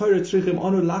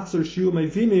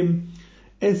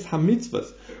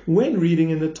reading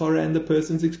in the Torah and the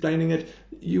person's explaining it,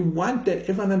 you want that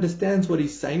everyone understands what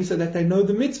he's saying so that they know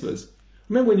the mitzvahs.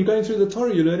 Remember, when you're going through the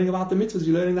Torah, you're learning about the mitzvahs,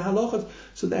 you're learning the halachas,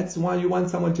 so that's why you want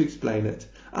someone to explain it.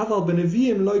 But with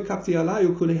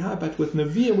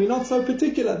Nevi'im, we're not so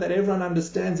particular that everyone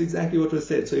understands exactly what was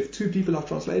said. So if two people are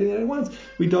translating it at once,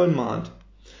 we don't mind.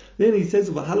 Then he says,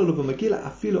 if in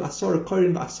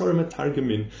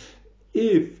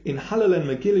Halal and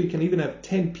Megillah you can even have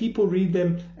 10 people read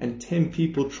them and 10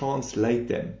 people translate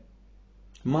them.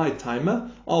 My timer,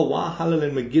 why Halal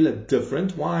and Megillah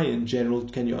different? Why in general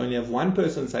can you only have one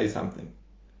person say something?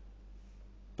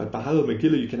 But by Halal and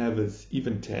Megillah you can have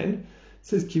even 10. It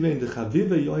says,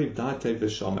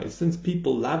 since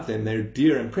people love them, they're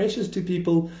dear and precious to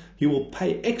people, he will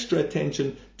pay extra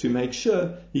attention to make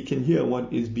sure he can hear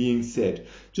what is being said.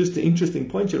 Just an interesting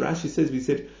point here, Rashi says, we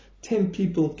said 10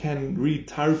 people can read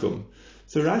Targum.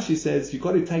 So Rashi says, you've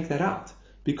got to take that out.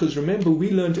 Because remember, we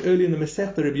learned earlier in the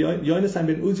Masechta, Rabbi Yonasan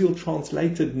ben Uziel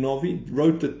translated Novi,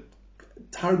 wrote the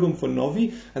Targum for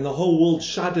Novi, and the whole world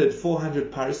shuddered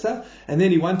 400 parsa, and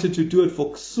then he wanted to do it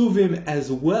for Ksuvim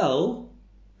as well,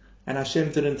 and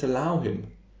Hashem didn't allow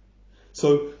him.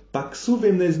 So, by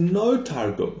Ksuvim there's no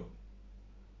Targum.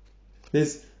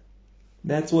 That's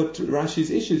what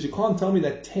Rashi's issue is. You can't tell me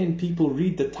that 10 people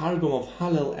read the Targum of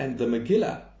Hallel and the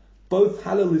Megillah. Both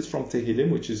Hallel is from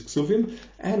Tehillim, which is Ksuvim,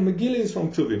 and Megillah is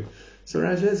from Ksuvim. So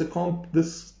Rashi says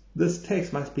this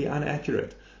text must be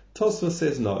inaccurate. Tosfos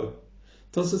says no.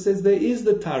 Tosfos says there is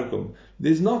the Targum.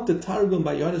 There's not the Targum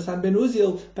by Yonasan ben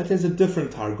Uziel, but there's a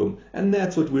different Targum. And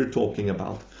that's what we're talking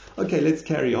about. Okay, let's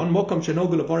carry on. We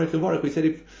said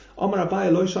if Omar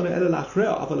Abai lo shana ela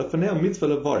lachreo, aval lefaneo mitzvah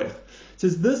levorech.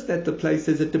 Says this, that the place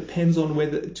says it depends on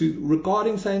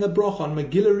regarding saying a bracha on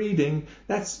Megillah reading,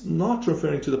 that's not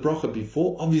referring to the bracha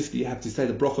before. Obviously you have to say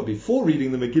the bracha before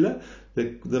reading the Megillah.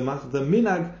 The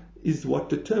minhag is what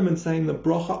determines saying the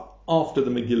bracha after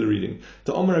the Megillah reading.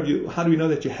 To Omar Rabbi, how do we know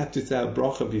that you have to say a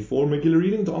bracha before Megillah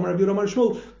reading? To Omar Rabbi Omar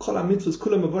Shmuel, Kol ha-mitzvahs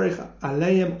kulam mevarich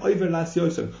aleim over las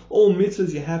yosem. All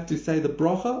mitzvahs you have to say the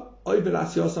bracha over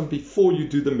las yosem before you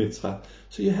do the mitzvah.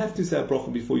 So you have to say a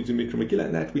bracha before you do Mikra Megillah,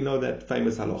 and that we know that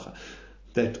famous halacha.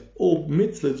 That all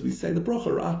mitzvahs we say the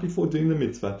bracha right before doing the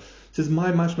mitzvah. It says,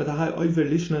 "My mashmatahai over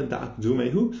lishna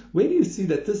da'akdumehu." Where do you see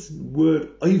that this word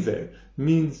over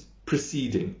means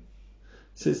preceding?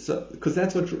 Says, because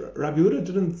that's what Rabbi Yehuda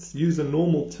didn't use a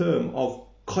normal term of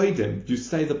koidem. You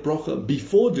say the bracha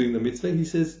before doing the mitzvah. He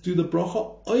says, do the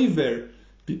bracha over.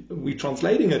 We're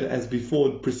translating it as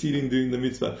before, preceding doing the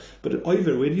mitzvah. But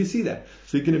over, where do you see that?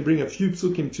 So you're going to bring a few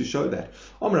psukim to show that.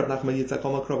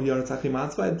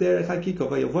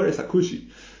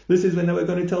 This is when they were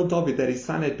going to tell David that his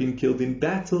son had been killed in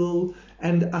battle,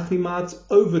 and Achimaatz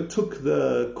overtook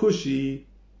the Kushi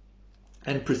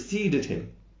and preceded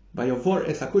him. By Yavor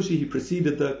Esakushi, he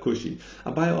preceded the Kushi.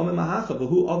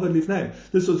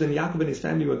 This was when Yaakov and his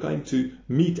family were going to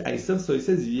meet Esav. So he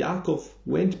says Yaakov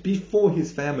went before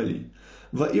his family.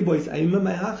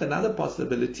 Another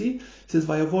possibility says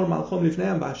Vayavor Malchom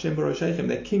Lifneim B'Hashem B'Roshechem.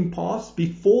 The king passed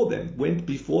before them, went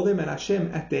before them, and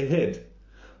Hashem at their head.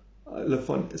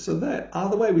 So that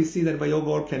either way we see that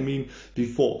Vayavor can mean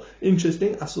before.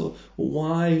 Interesting. So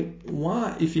why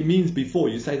if he means before,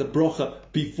 you say the bracha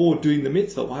before doing the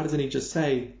mitzvah, why doesn't he just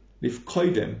say lif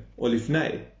koidem or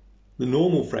lifnei, the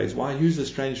normal phrase? Why use the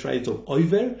strange phrase of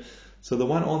over? So the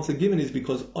one answer given is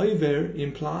because over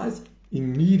implies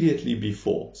immediately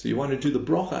before. So you want to do the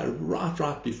bracha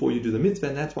right before you do the mitzvah,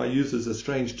 and that's why he uses a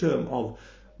strange term of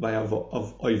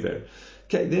over.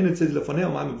 Okay, then it says lefoneho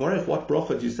ma mevarech. What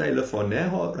bracha do you say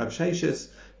lefoneho? Rav Sheishes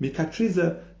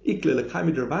mikatriza ikle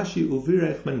lekaimid Ravashi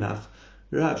uvirech menach.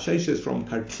 Rav Sheishes from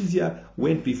Kartizia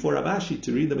went before Ravashi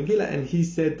to read the Megillah, and he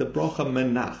said the bracha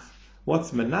menach.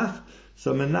 What's menach?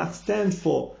 So menach stands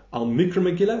for al mikra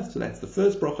Megillah. So that's the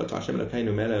first bracha to Hashem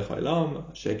Elokeinu melech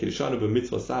haolam asher kirishanu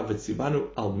b'mitzvosav v'tzivanu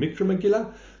al mikra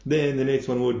Megillah. Then the next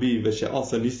one would be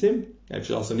v'she'asa nisim,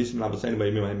 v'she'asa nisim l'avoseinu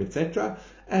b'yimim etc.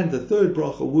 And the third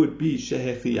bracha would be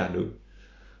Shehechiyanu.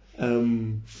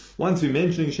 Once we're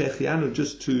mentioning Shehechiyanu,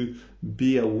 just to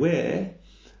be aware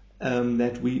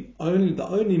that the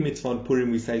only mitzvah on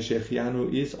Purim we say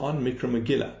Shehechiyanu is on Mikra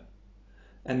Megillah.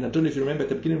 And I don't know if you remember at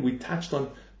the beginning we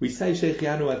say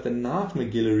Shehechiyanu at the night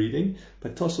Megillah reading,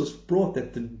 but Tosfos brought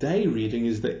that the day reading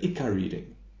is the Ikar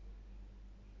reading.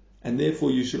 And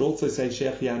therefore you should also say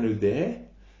Shehechiyanu there.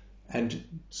 And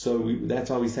so that's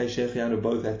why we say Shehechiyanu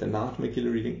both at the night Megillah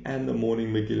reading and the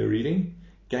morning Megillah reading.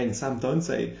 Again, some don't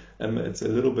say,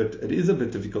 it is a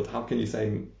bit difficult. How can you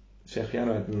say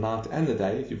Shehechiyanu at the night and the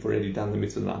day if you've already done the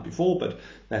mitzvah the night before? But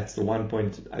that's the one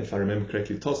point, if I remember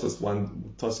correctly, Tosfos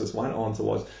one answer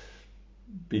was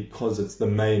because it's the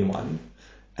main one.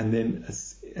 And then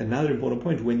another important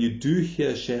point, when you do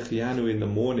hear Shehechiyanu in the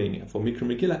morning for Mikra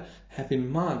Megillah, have in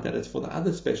mind that it's for the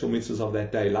other special mitzvahs of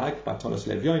that day, like Batonos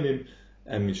Levyonim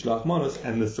and Mishloach Manos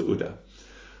and the Seudah.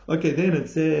 Okay, then it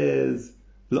says,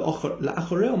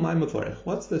 La'achorei mai mevarech.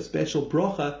 What's the special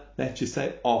bracha that you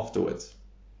say afterwards?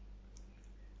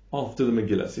 After the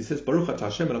Megillah. So he says, Baruch atah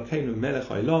Hashem Elokeinu melech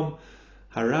haolam,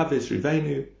 harav es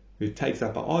rivenu, who takes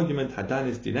up our argument, hadan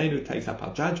es dinenu, takes up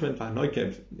our judgment,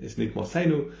 v'hanoikev es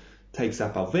nikmosenu, takes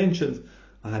up our vengeance,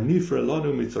 v'hanifra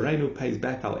lonu mitzorenu, pays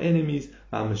back our enemies,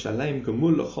 v'hamashalem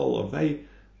gemul l'chol ovei,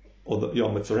 or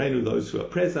mitzorenu, those who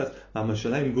oppress us,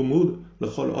 v'hamashalem gemul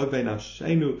l'chol ovei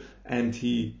nafshenu, and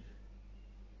he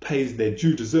pays their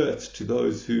due deserts to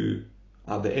those who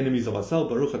are the enemies of ourselves.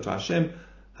 Baruch atah Hashem,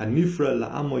 hanifra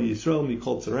la'amo Yisrael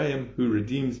mikol tzoreim, who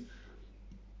redeems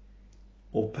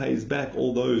or pays back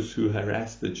all those who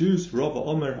harass the Jews. Rava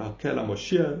Omer Hakel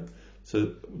HaMoshiach.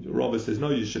 So Rava says, no,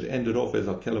 you should end it off as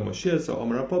Hakel HaMoshiach. So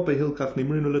Omer Apapa Hilkach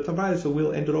Nimrinu L'Tavai. So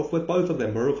we'll end it off with both of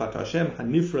them. Baruch Atah Hashem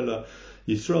Hanifra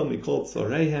Yisrael Mikol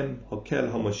Tzoreihem Hakel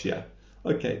HaMoshiach.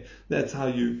 Okay, that's how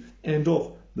you end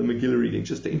off the Megillah reading.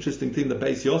 Just an interesting thing, the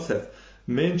Beis Yosef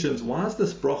mentions, why is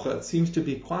this bracha? It seems to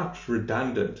be quite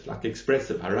redundant, like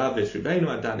expressive. Harav es rivenu,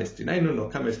 adan es dinenu, no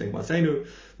kames nikmasenu.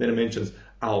 Then it mentions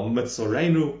al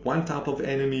mitzorenu, one type of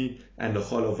enemy, and the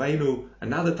cholovenu,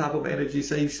 another type of enemy.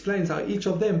 So he explains how each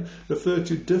of them refer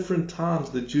to different times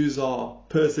the Jews are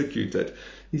persecuted.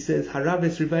 He says harav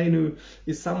es rivenu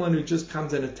is someone who just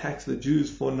comes and attacks the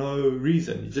Jews for no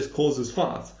reason. He just causes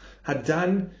fights.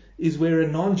 Hadan is where a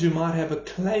non-Jew might have a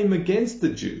claim against the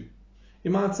Jew.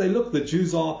 You might say, look, the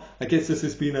Jews are, I guess this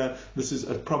is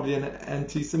probably an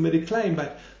anti-Semitic claim,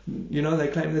 but, they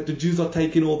claim that the Jews are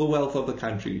taking all the wealth of the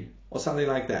country, or something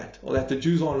like that, or that the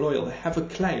Jews aren't loyal. They have a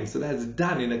claim, so that's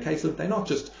done in a case of, they're not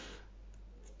just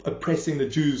oppressing the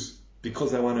Jews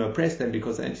because they want to oppress them,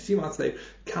 because they're anti-Semites, they're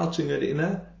couching it in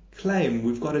a claim.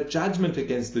 We've got a judgment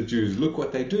against the Jews. Look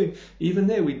what they're doing. Even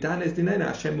there, we done as dinena.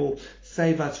 Hashem will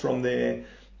save us from their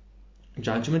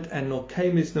judgment. And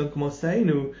Nokemis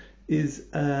Nokmoseinu is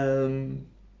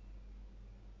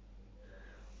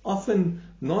often,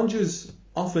 non-Jews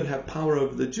often have power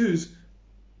over the Jews.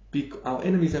 Our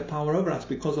enemies have power over us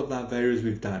because of the averos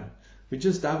we've done. We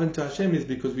just daven to Hashem is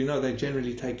because we know they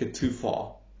generally take it too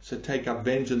far. So take up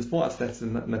vengeance for us. That's the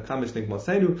Nakamis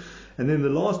Nikmosenu. And then the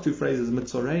last two phrases,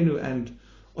 Mitzorenu and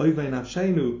Oivei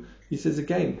Nafshenu. He says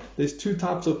again, there's two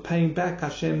types of paying back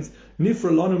Hashem's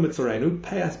Nifralonu Mitzorenu,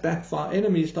 pay us back for our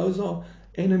enemies. Those are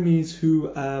enemies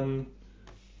who, for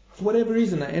whatever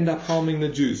reason, they end up harming the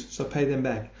Jews. So pay them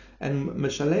back. And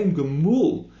Meshalem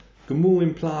Gemul. Gemul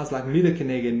implies like Mida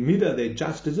Kenegen. Mida, their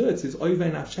just desserts, is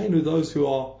Oivei Nafshenu, those who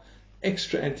are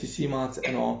extra anti-Semites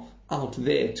and are out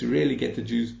there to really get the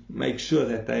Jews, make sure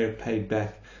that they are paid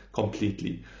back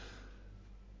completely.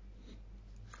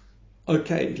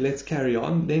 Okay, let's carry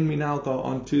on. Then we now go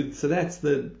on to, so that's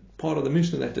the part of the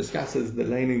Mishnah that discusses the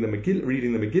leining, the Megillah,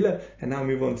 reading the Megillah, and now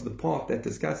move on to the part that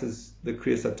discusses the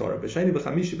Kriyas HaTorah.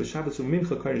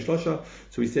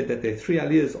 So we said that there are 3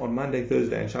 aliyahs on Monday,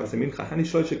 Thursday, and Shabbos and Mincha. Hani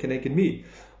Shlosha Keneged Mi.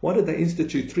 What did they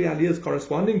institute 3 aliyahs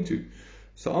corresponding to?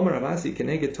 So Amar Avasi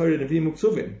Keneged Torah Nevi'im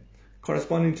Uksuvim,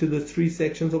 corresponding to the 3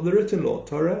 sections of the written law,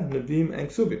 Torah, Nevi'im, and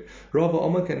Ksuvim. Rava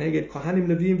Omer Keneged Kohanim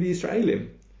Nevi'im v'Yisraelim.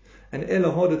 And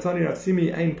Elohod Atani Rav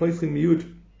Simi Ein Poischin Miyud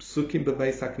Psukim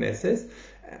Bebeis HaKnesses.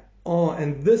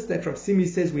 And this that Rav Simi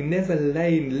says we never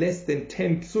lein less than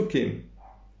 10 psukim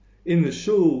in the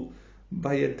shul.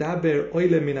 Vayadaber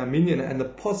oile min aminyan, and the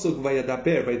pasuk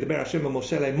Vayadaber Hashem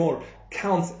Moshe Lemor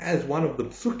counts as one of the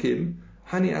psukim.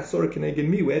 Hani Asora Keneged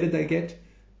Mi. Where did they get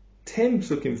 10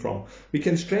 psukim from? We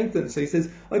can strengthen. So he says,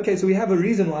 okay, so we have a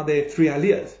reason why there are 3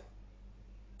 aliyahs.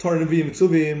 Torah, Nevi'im,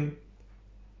 Ksuvim,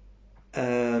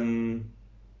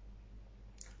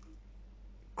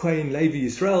 Kohen, Levi,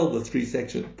 Yisrael, the 3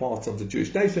 section parts of the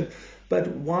Jewish nation.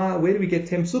 But where do we get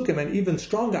 10 psukim? And even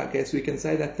stronger, I guess we can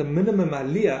say that the minimum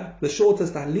aliyah, the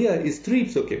shortest aliyah, is 3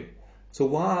 psukim. So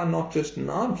why not just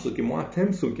 9 psukim? Why 10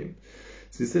 psukim?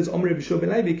 So he says, Omri B'Shua Ben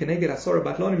Levi, Keneged Asora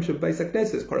Batlonim Shel Beis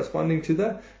HaKnesses, corresponding to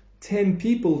the 10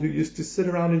 people who used to sit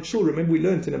around in shul. Remember, we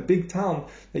learned in a big town,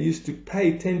 they used to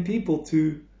pay 10 people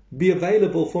to be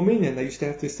available for minyan. They used to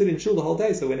have to sit in shul the whole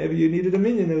day, so whenever you needed a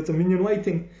minyan, there was a minyan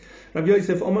waiting. Rabbi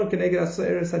Yosef Omar Keneged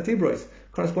Aseres HaTibros,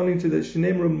 corresponding to the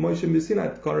Shinemru Moshe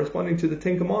Misinat, corresponding to the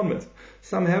 10 commandments.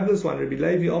 Some have this one. Rabbi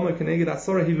Levi Omar Keneged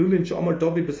Asora Hilulin She'omar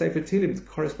David B'Sefer Tehillim,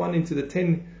 corresponding to the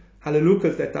 10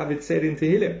 Hallelujahs that David said in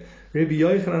Tehillim. Rabbi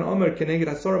Yochanan Omar Keneged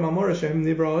Asora Mamora Shehem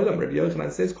Nivra Olam. Rabbi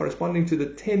Yochanan says corresponding to the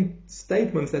 10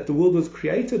 statements that the world was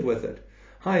created with it.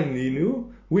 Hi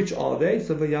Ninu, which are they?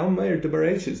 So Vayomer de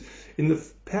Bereshis. In the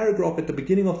paragraph at the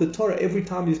beginning of the Torah, every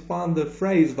time you find the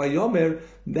phrase Vayomer,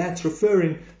 that's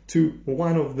referring to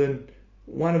one of the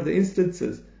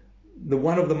instances,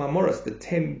 one of the Mamoras, the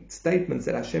 10 statements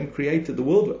that Hashem created the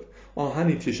world with.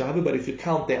 Hani Tishavu, but if you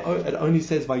count there, it only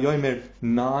says Vayomer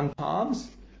 9 times.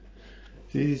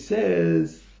 He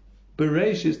says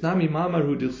Bereshis Nami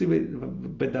Mamaru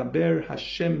Bedaber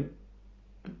Hashem.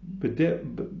 No,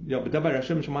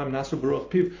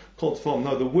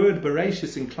 the word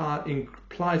Bereshis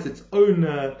implies its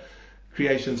own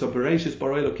creation. So Bereshis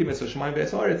Baroi Elokim so Shemayim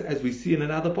V'Esaretz, as we see in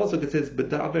another pasuk, it says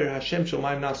Bedaber Hashem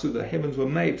Shemayim Nasu, the heavens were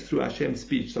made through Hashem's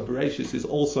speech. So Bereshis is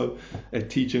also a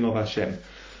teaching of Hashem.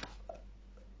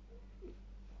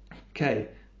 Okay,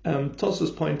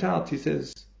 Tosfos point out, he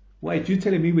says, wait, you're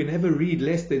telling me we never read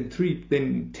less than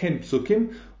 10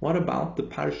 psukim? What about the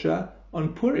parsha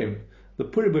on Purim? The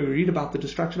Purim, when we read about the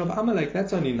destruction of Amalek,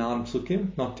 that's only 9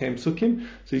 psukim, not 10 psukim.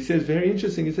 So he says, very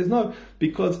interesting. He says, no,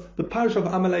 because the parsha of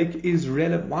Amalek is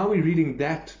relevant. Why are we reading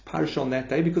that parsha on that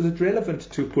day? Because it's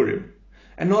relevant to Purim.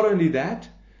 And not only that,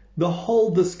 the whole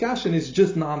discussion is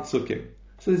just 9 psukim.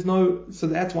 So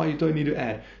that's why you don't need to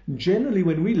add. Generally,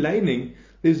 when we're leining,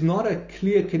 there's not a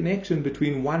clear connection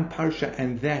between one parsha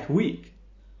and that week,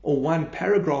 or one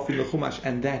paragraph in the Chumash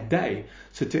and that day.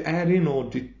 So to add in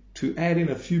to add in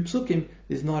a few psukim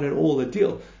is not at all a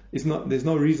deal. There's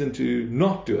no reason to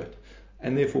not do it.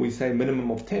 And therefore we say minimum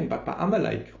of 10. But by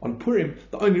Amalek, on Purim,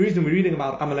 the only reason we're reading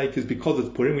about Amalek is because it's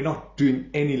Purim. We're not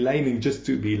doing any leining just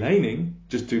to be leining,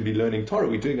 just to be learning Torah.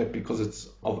 We're doing it because it's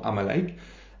of Amalek.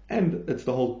 And it's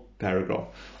the whole paragraph.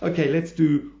 Okay, let's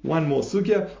do one more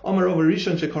sugya. Omar over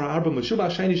Rishon shekara arba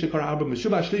meshubach, sheni shekara arba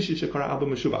meshubach, shlishi shekara arba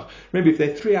meshubach. Remember, if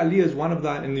there are 3 aliyahs, one of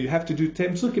that, and you have to do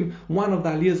 10 psukim, one of the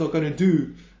aliyahs are going to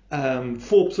do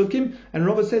 4 psukim, and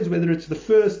Rava says whether it's the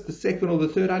first, the second, or the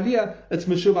third aliyah, it's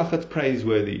meshubach, it's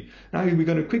praiseworthy. Now we're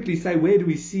going to quickly say, where do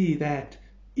we see that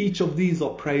each of these are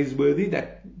praiseworthy,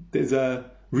 that there's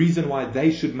a reason why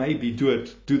they should maybe do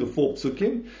the 4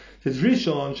 psukim. It says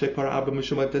Rishon shekar abba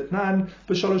meshumat tetnan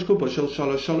b'shalosh kupa shel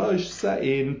shalosh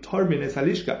sa'in tormin es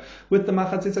halishka. With the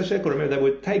machatzitz shekel, remember they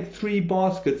would take 3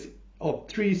 baskets of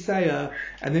 3 seah,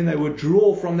 and then they would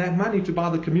draw from that money to buy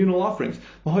the communal offerings.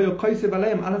 They would write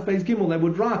Aleph Beis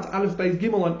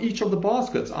Gimel on each of the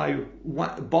baskets.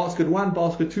 Basket 1,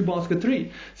 basket 2, basket 3.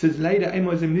 It says later,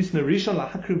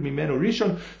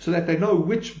 so that they know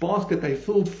which basket they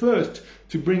filled first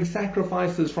to bring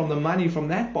sacrifices from the money from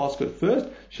that basket first.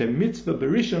 Shem mitzvah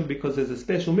berishon, because there's a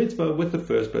special mitzvah with the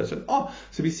first person.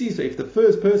 So we see, so if the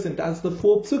first person does the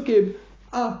 4 psukim,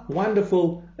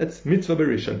 wonderful, it's mitzvah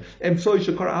berishon. And so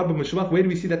where do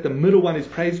we see that the middle one is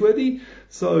praiseworthy?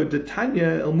 So the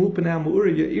Tanya el mupanah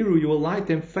mu'ura ya'iru, you will light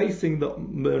them facing the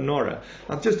menorah.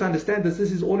 Now just to understand this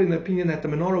is all in the opinion that the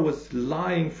menorah was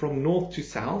lying from north to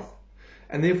south,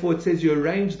 and therefore it says you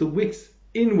arrange the wicks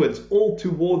inwards, all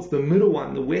towards the middle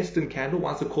one, the western candle.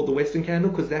 Why is it called the western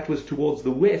candle? Because that was towards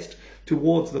the west,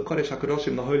 towards the Kodesh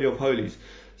HaKadoshim, the Holy of Holies.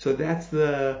 So that's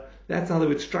how they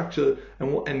would structure,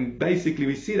 and basically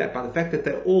we see that by the fact that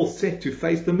they're all set to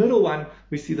face the middle one,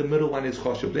 we see the middle one is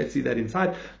choshev. Let's see that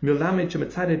inside. When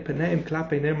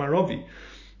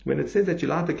it says that you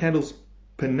light the candles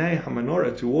penei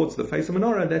hamenorah, towards the face of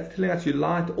menorah, that's telling us you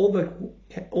light all the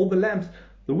lamps,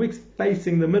 the wicks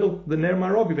facing the middle, the ner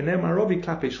maravi. The ner maravi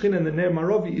klape shchina, and the ner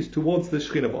maravi is towards the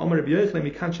shchina.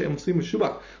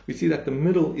 We see that the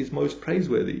middle is most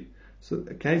praiseworthy. So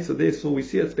therefore we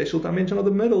see a special dimension of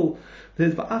the middle.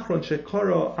 There's va'achron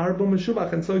shekara arba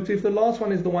meshubach, and so too if the last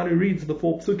one is the one who reads the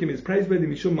 4 psukim, is praiseworthy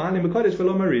mishum ma'alim b'kodesh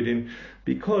v'lo maridin,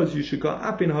 because you should go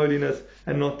up in holiness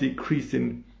and not decrease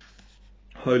in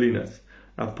holiness.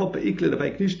 Rav Papa ikle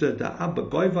levei knishta da abba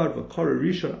goivar v'kara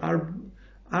rishon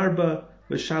arba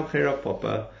v'shavchei Rav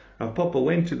Papa. Rav Papa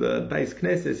went to the base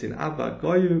knesses in Abba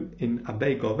Goyu in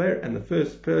Abei Gover, and the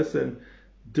first person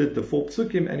did the 4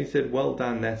 psukim, and he said, well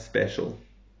done, that's special.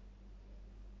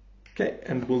 Okay,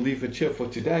 and we'll leave it here for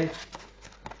today.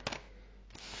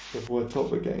 Before I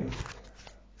talk again.